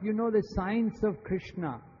Tattva, if you know the science of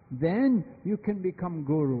Krishna, then you can become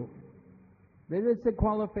Guru. There is a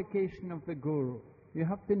qualification of the Guru. You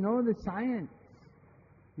have to know the science.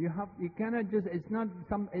 You cannot just, it's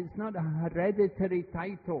not a hereditary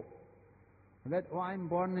title. That, oh, I'm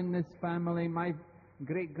born in this family, my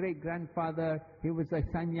great-great-grandfather, he was a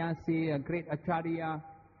sannyasi, a great acharya.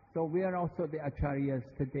 So we are also the acharyas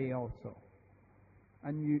today also.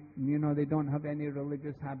 And you know, they don't have any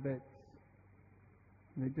religious habits.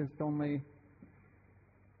 They just only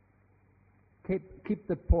keep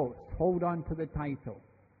the post, hold on to the title.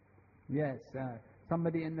 Yes,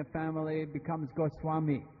 somebody in the family becomes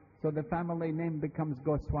Goswami, so the family name becomes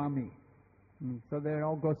Goswami. So they're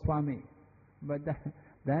all Goswami. But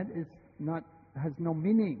that is not, has no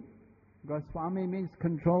meaning. Goswami means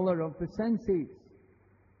controller of the senses.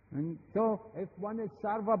 And so if one is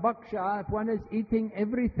sarva bhaksha, if one is eating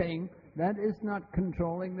everything, that is not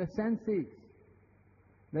controlling the senses.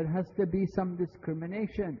 There has to be some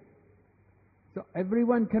discrimination. So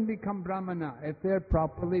everyone can become Brahmana if they're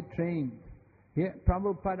properly trained. Here,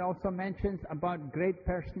 Prabhupada also mentions about great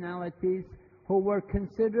personalities who were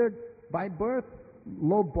considered by birth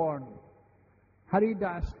low-born.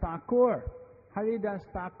 Haridas Thakur. Haridas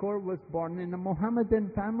Thakur was born in a Mohammedan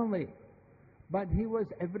family. But he was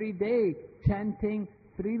every day chanting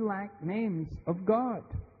 3 lakh names of God.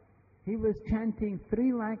 He was chanting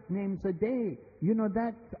 3 lakh names a day. You know,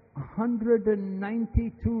 that's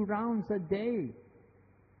 192 rounds a day.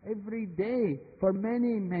 Every day for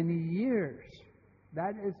many, many years.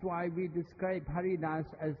 That is why we describe Haridas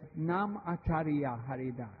as Nam Acharya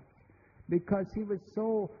Haridas. Because he was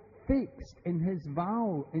so fixed in his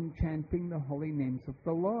vow in chanting the holy names of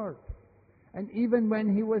the Lord. And even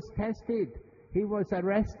when he was tested, he was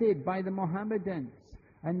arrested by the Mohammedans,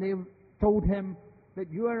 and they told him that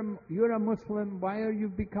you're a Muslim, why are you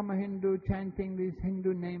become a Hindu chanting these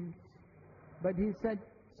Hindu names? But he said,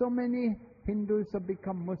 so many Hindus have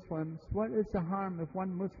become Muslims, what is the harm if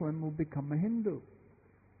one Muslim will become a Hindu?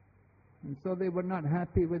 And so they were not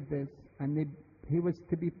happy with this, and he was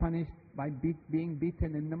to be punished by being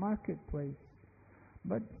beaten in the marketplace.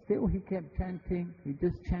 But still he kept chanting, he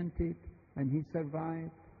just chanted, and he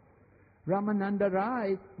survived. Ramananda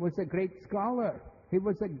Rai was a great scholar. He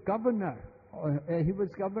was a governor. He was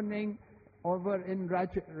governing over in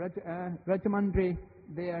Rajamandri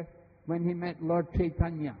there when he met Lord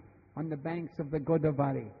Chaitanya on the banks of the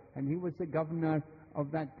Godavari. And he was the governor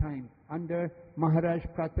of that time under Maharaj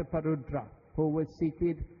Prataparudra, who was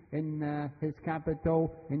seated in his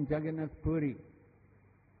capital in Jagannath Puri.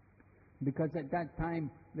 Because at that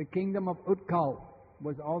time the kingdom of Utkal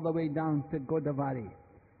was all the way down to Godavari.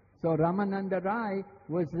 So Ramananda Rai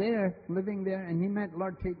was there, living there, and he met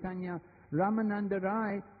Lord Chaitanya. Ramananda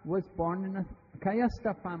Rai was born in a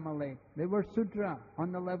Kayastha family. They were Sudra,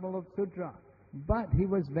 on the level of Sudra. But he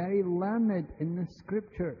was very learned in the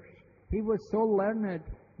scriptures. He was so learned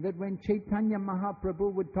that when Chaitanya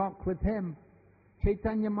Mahaprabhu would talk with him,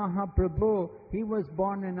 Chaitanya Mahaprabhu, he was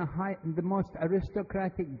born in the most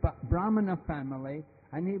aristocratic Brahmana family,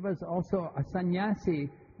 and he was also a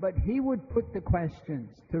sannyasi. But he would put the questions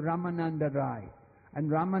to Ramananda Rai, and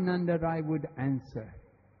Ramananda Rai would answer.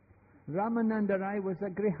 Ramananda Rai was a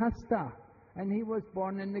Grihastha, and he was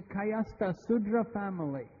born in the Kayastha Sudra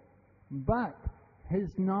family. But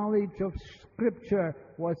his knowledge of scripture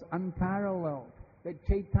was unparalleled. That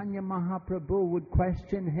Chaitanya Mahaprabhu would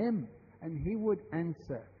question him, and he would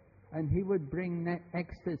answer. And he would bring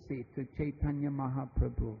ecstasy to Chaitanya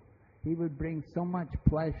Mahaprabhu. He would bring so much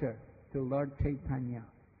pleasure to Lord Chaitanya.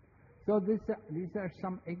 So these are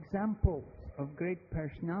some examples of great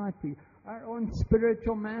personality. Our own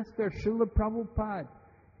spiritual master, Srila Prabhupada,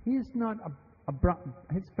 he's not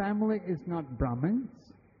his family is not Brahmins.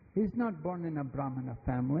 He's not born in a Brahmana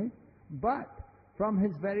family, but from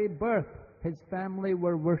his very birth, his family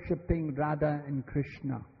were worshipping Radha and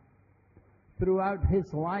Krishna. Throughout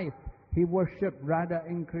his life, he worshipped Radha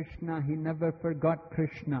and Krishna. He never forgot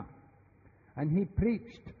Krishna. And he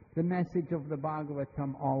preached the message of the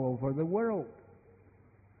Bhagavatam all over the world.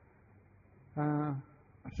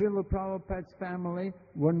 Srila Prabhupada's family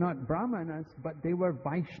were not Brahmanas, but they were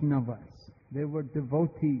Vaishnavas. They were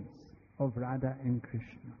devotees of Radha and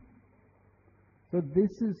Krishna. So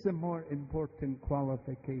this is the more important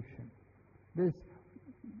qualification. This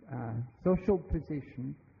social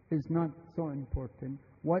position is not so important.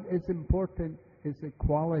 What is important is the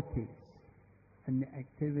qualities and the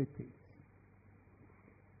activities.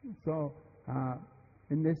 So,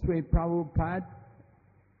 in this way, Prabhupada,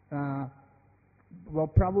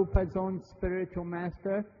 Prabhupada's own spiritual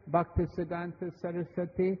master, Bhaktisiddhanta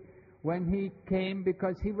Saraswati, when he came,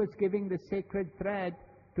 because he was giving the sacred thread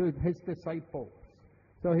to his disciples.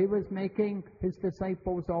 So he was making his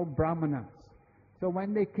disciples all Brahmanas. So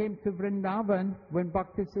when they came to Vrindavan, when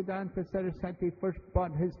Bhaktisiddhanta Saraswati first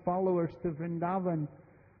brought his followers to Vrindavan,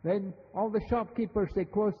 then all the shopkeepers, they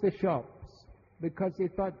closed the shops because they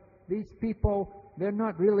thought, these people, they're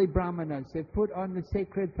not really Brahmanas. They put on the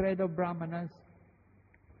sacred thread of Brahmanas,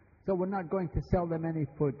 so we're not going to sell them any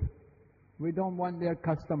food. We don't want their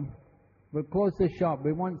custom. We'll close the shop.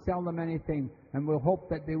 We won't sell them anything, and we'll hope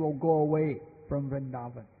that they will go away from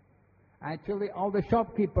Vrindavan. Actually, all the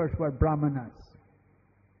shopkeepers were Brahmanas.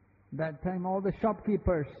 That time, all the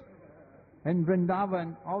shopkeepers in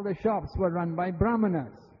Vrindavan, all the shops were run by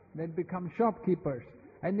Brahmanas. They'd become shopkeepers.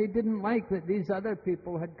 And they didn't like that these other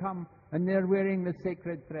people had come and they're wearing the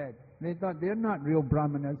sacred thread. They thought, they're not real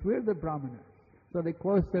Brahmanas, we're the Brahmanas. So they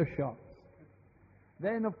closed their shops.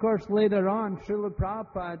 Then, of course, later on, Srila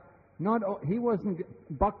Prabhupada, he wasn't,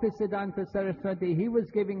 Bhaktisiddhanta Saraswati, he was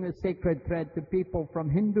giving the sacred thread to people from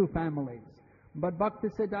Hindu families. But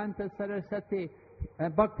Bhaktisiddhanta Saraswati,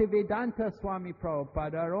 Bhaktivedanta Swami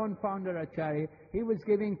Prabhupada, our own founder Acharya, he was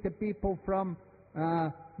giving to people from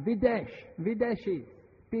Videshis,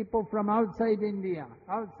 people from outside India,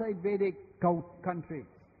 outside Vedic countries.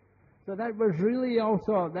 So that was really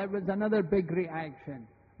also, that was another big reaction,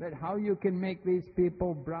 that how you can make these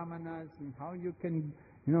people Brahmanas and how you can,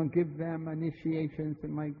 give them initiations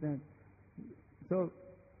and like that. So,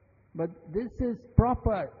 but this is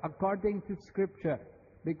proper according to Scripture,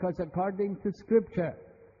 because according to Scripture,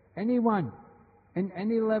 anyone in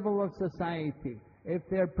any level of society, if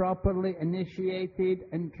they're properly initiated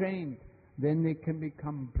and trained, then they can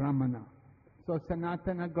become Brahmana. So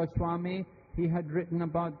Sanatana Goswami, he had written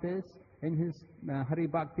about this in his Hari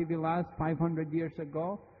Bhakti Vilas 500 years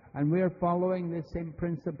ago, and we are following the same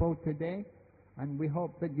principle today, and we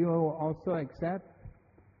hope that you will also accept.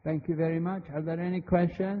 Thank you very much. Are there any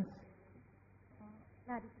questions?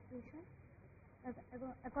 Clarification.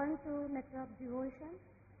 According to method of devotion,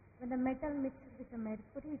 when the metal mixes with the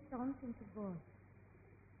mercury, it turns into gold.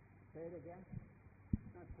 Say it again.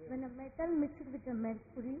 When a metal mixes with the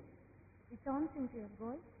mercury, it turns into a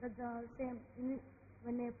gold. That's the same.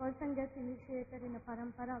 When a person gets initiated in a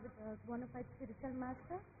parampara with a bona fide spiritual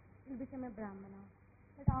master, he will become a Brahmana.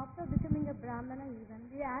 But after becoming a Brahmana even,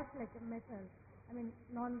 we act like a metal.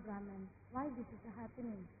 Non-Brahman. Why this is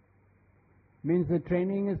happening? Means the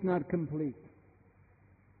training is not complete.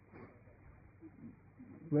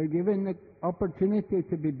 We're given the opportunity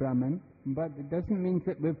to be Brahman, but it doesn't mean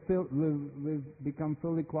that we've become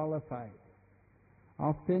fully qualified.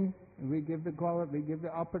 Often we give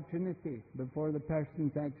the opportunity before the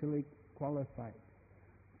person's actually qualified.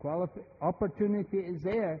 Opportunity is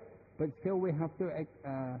there, but still we have to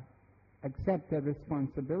accept the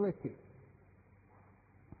responsibility.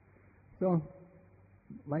 So,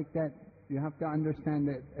 like that, you have to understand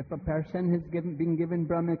that if a person has been given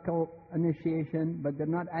Brahmanical initiation, but they're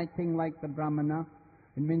not acting like the Brahmana,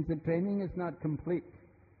 it means the training is not complete,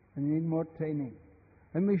 and you need more training.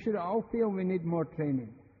 And we should all feel we need more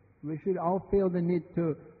training. We should all feel the need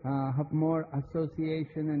to have more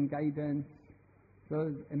association and guidance.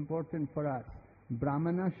 So it's important for us.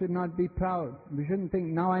 Brahmana should not be proud. We shouldn't think,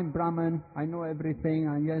 now I'm Brahman, I know everything,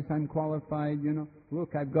 and yes, I'm qualified,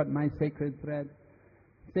 look, I've got my sacred thread.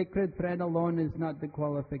 Sacred thread alone is not the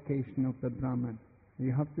qualification of the Brahman.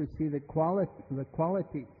 You have to see the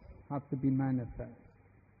qualities have to be manifest.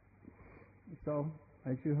 So,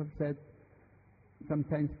 as you have said,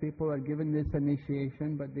 sometimes people are given this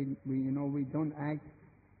initiation, but we don't act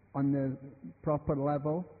on the proper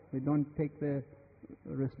level. We don't take the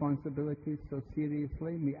responsibilities so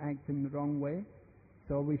seriously, we act in the wrong way.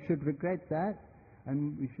 So we should regret that,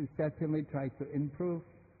 and we should certainly try to improve,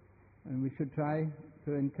 and we should try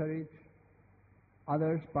to encourage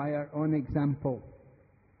others by our own example,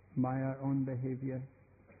 by our own behavior.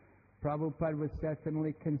 Prabhupada was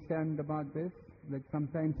certainly concerned about this, that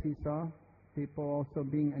sometimes he saw people also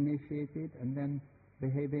being initiated and then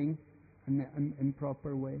behaving in an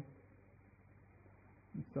improper way.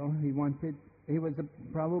 So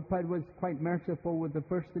Prabhupada was quite merciful with the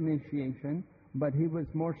first initiation, but he was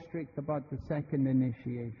more strict about the second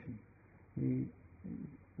initiation. He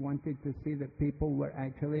wanted to see that people were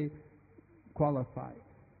actually qualified.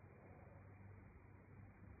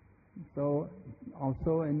 So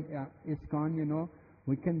also in ISKCON,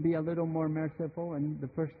 we can be a little more merciful in the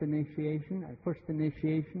first initiation. First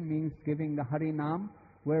initiation means giving the Harinam,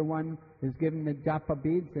 where one is given the japa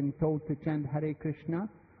beads and told to chant Hare Krishna.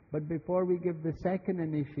 But before we give the second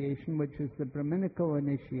initiation, which is the Brahminical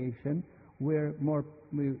initiation,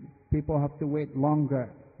 people have to wait longer,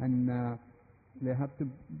 and they have to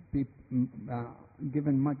be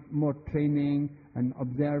given much more training and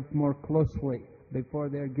observed more closely before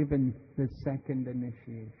they're given the second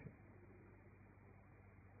initiation.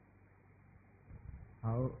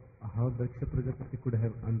 How Daksha Prajapati could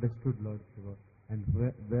have understood Lord Shiva,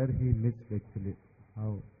 and where he missed actually?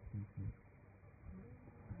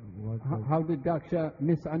 How did Daksha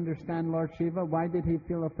misunderstand Lord Shiva? Why did he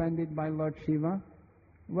feel offended by Lord Shiva?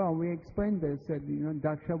 Well, we explained this, that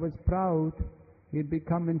Daksha was proud. He'd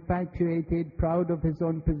become infatuated, proud of his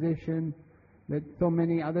own position, that so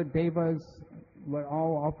many other devas were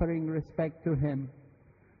all offering respect to him.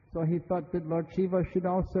 So he thought that Lord Shiva should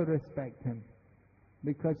also respect him,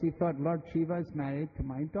 because he thought Lord Shiva is married to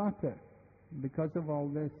my daughter. Because of all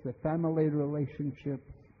this, the family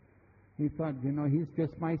relationships, he thought, he's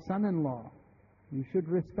just my son-in-law. You should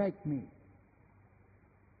respect me.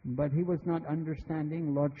 But he was not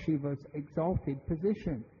understanding Lord Shiva's exalted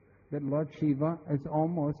position, that Lord Shiva is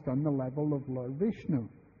almost on the level of Lord Vishnu.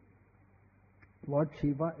 Lord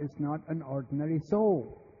Shiva is not an ordinary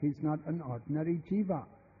soul. He's not an ordinary jiva.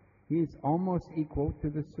 He is almost equal to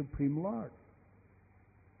the Supreme Lord.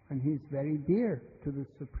 And he's very dear to the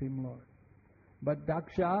Supreme Lord. But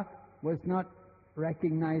Daksha was not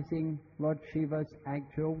recognizing Lord Shiva's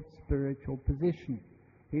actual spiritual position.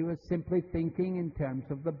 He was simply thinking in terms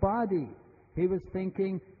of the body. He was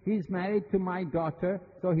thinking, he's married to my daughter,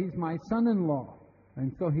 so he's my son-in-law,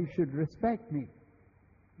 and so he should respect me.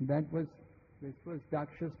 This was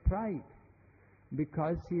Daksha's pride,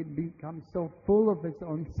 because he had become so full of his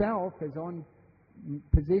own self, his own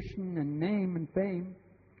position and name and fame,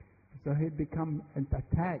 so he had become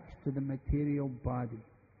attached to the material body.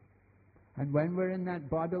 And when we're in that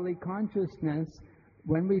bodily consciousness,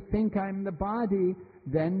 when we think I'm the body,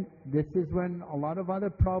 then this is when a lot of other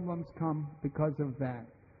problems come because of that.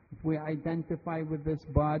 If we identify with this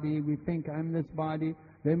body, we think I'm this body,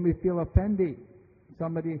 then we feel offended.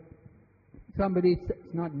 Somebody's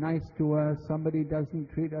not nice to us, somebody doesn't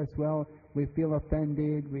treat us well, we feel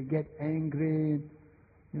offended, we get angry.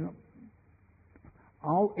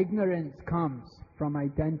 All ignorance comes from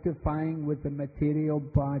identifying with the material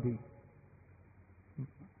body.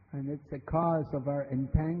 And it's the cause of our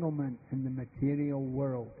entanglement in the material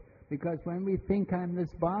world. Because when we think I'm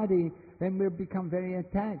this body, then we become very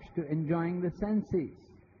attached to enjoying the senses.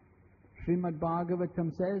 Srimad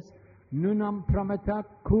Bhagavatam says, Nunam pramata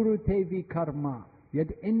kurute vikarma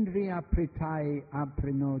yad indriya pritai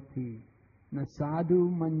aprinoti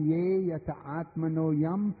nasadu manye yata atmano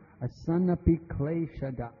yam asanapi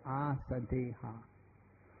kleshada asadeha.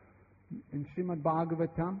 In Srimad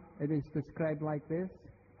Bhagavatam, it is described like this.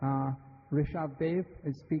 Rishabdev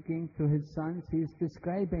is speaking to his sons. He is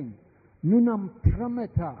describing Nunam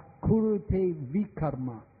pramata kurute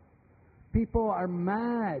vikarma. People are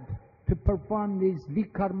mad to perform these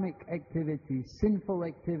vikarmic activities, sinful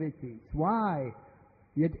activities. Why?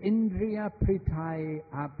 Yad indriya pritai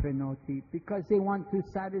aprinoti. Because they want to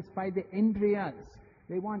satisfy the indriyas.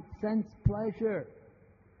 They want sense pleasure.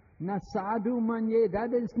 Nasadu manye.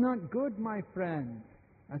 That is not good, my friend.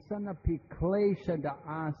 Asanapi kleshada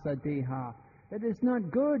asadeha. It is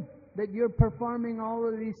not good that you're performing all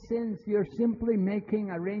of these sins. You're simply making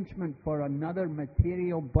arrangement for another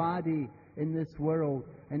material body in this world,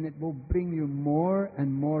 and it will bring you more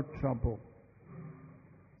and more trouble.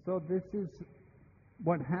 So this is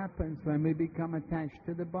what happens when we become attached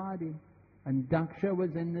to the body. And Daksha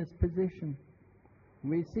was in this position.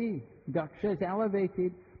 We see Daksha is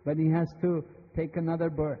elevated, but he has to take another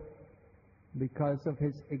birth because of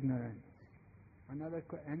his ignorance.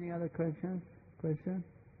 Any other questions?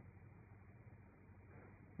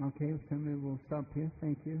 Okay, so we will stop here.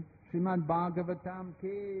 Thank you. Srimad Bhagavatam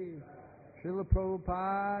ki, Srila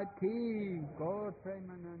Prabhupada ki, Gaur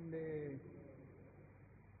Premanande.